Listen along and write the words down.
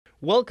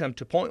Welcome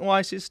to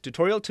Pointwise's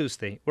Tutorial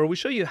Tuesday, where we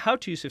show you how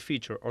to use a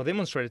feature or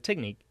demonstrate a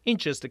technique in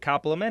just a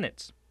couple of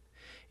minutes.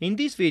 In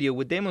this video,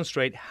 we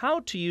demonstrate how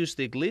to use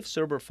the Glyph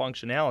Server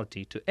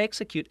functionality to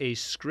execute a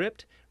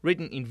script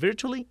written in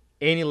virtually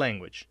any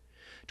language.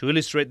 To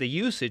illustrate the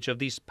usage of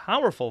this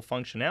powerful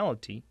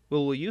functionality, we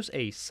will use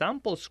a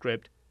sample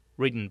script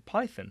written in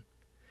Python.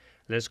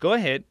 Let's go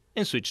ahead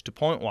and switch to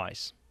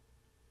Pointwise.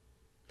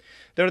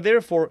 There are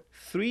therefore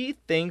three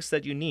things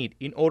that you need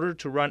in order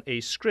to run a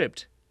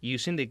script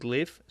using the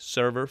Glyph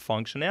Server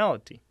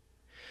functionality.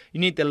 You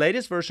need the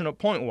latest version of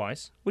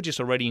Pointwise, which is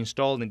already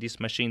installed in this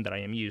machine that I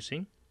am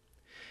using.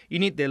 You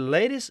need the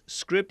latest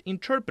script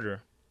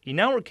interpreter.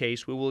 In our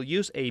case, we will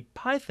use a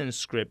Python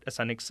script as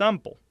an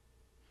example.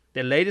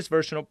 The latest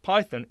version of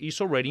Python is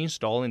already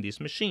installed in this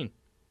machine.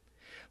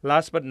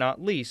 Last but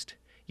not least,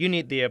 you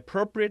need the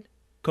appropriate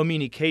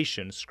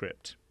communication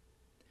script.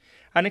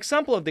 An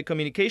example of the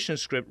communication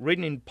script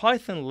written in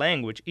Python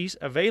language is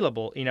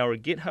available in our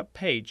GitHub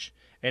page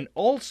and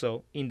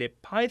also in the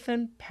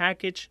Python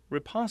package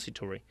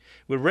repository.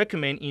 We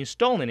recommend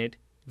installing it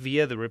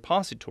via the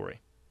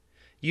repository.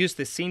 Use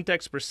the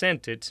syntax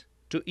presented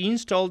to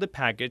install the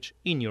package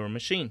in your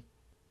machine.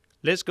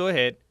 Let's go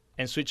ahead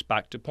and switch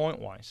back to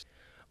Pointwise.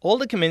 All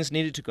the commands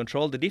needed to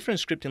control the different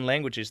scripting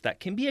languages that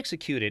can be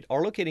executed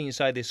are located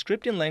inside the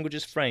Scripting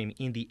Languages frame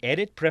in the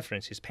Edit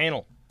Preferences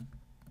panel.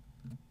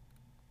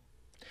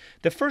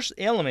 The first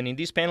element in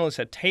this panel is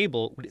a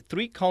table with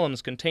 3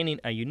 columns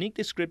containing a unique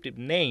descriptive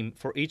name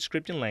for each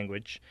scripting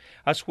language,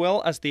 as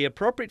well as the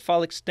appropriate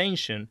file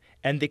extension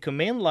and the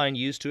command line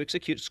used to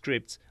execute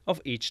scripts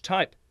of each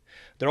type.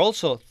 There are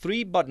also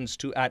 3 buttons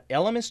to add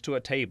elements to a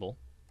table,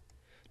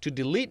 to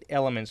delete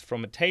elements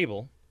from a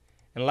table,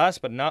 and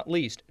last but not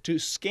least, to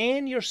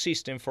scan your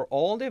system for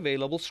all the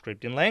available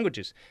scripting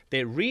languages.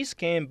 The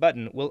Rescan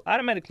button will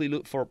automatically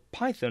look for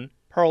Python,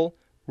 Perl,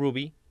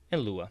 Ruby,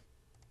 and Lua.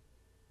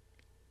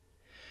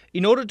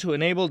 In order to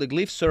enable the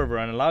Glyph server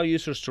and allow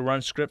users to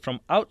run script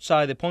from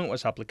outside the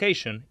Pointwise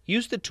application,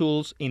 use the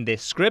tools in the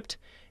Script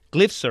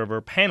Glyph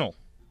Server panel.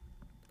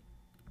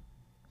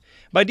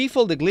 By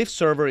default, the Glyph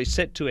server is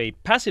set to a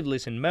passive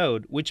listen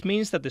mode, which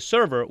means that the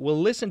server will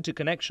listen to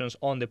connections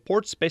on the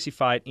port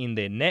specified in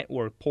the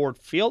network port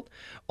field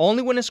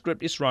only when a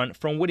script is run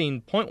from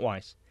within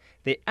Pointwise.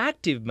 The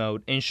active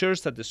mode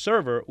ensures that the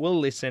server will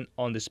listen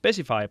on the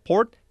specified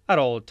port at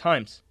all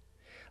times.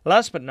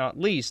 Last but not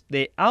least,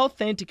 the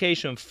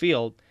authentication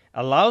field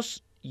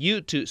allows you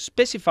to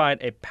specify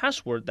a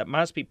password that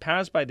must be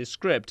passed by the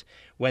script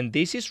when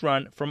this is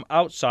run from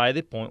outside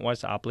the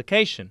Pointwise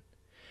application.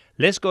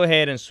 Let's go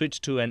ahead and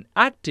switch to an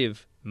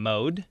active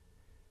mode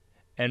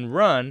and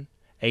run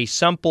a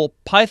sample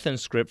Python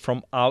script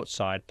from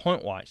outside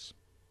Pointwise.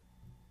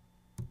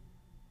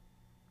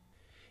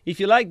 If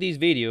you like this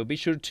video, be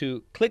sure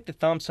to click the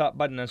thumbs up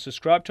button and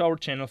subscribe to our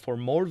channel for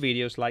more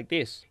videos like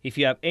this. If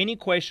you have any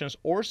questions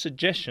or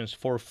suggestions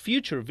for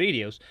future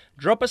videos,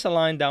 drop us a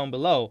line down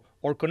below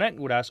or connect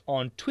with us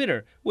on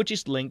Twitter, which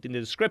is linked in the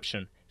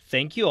description.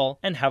 Thank you all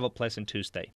and have a pleasant Tuesday.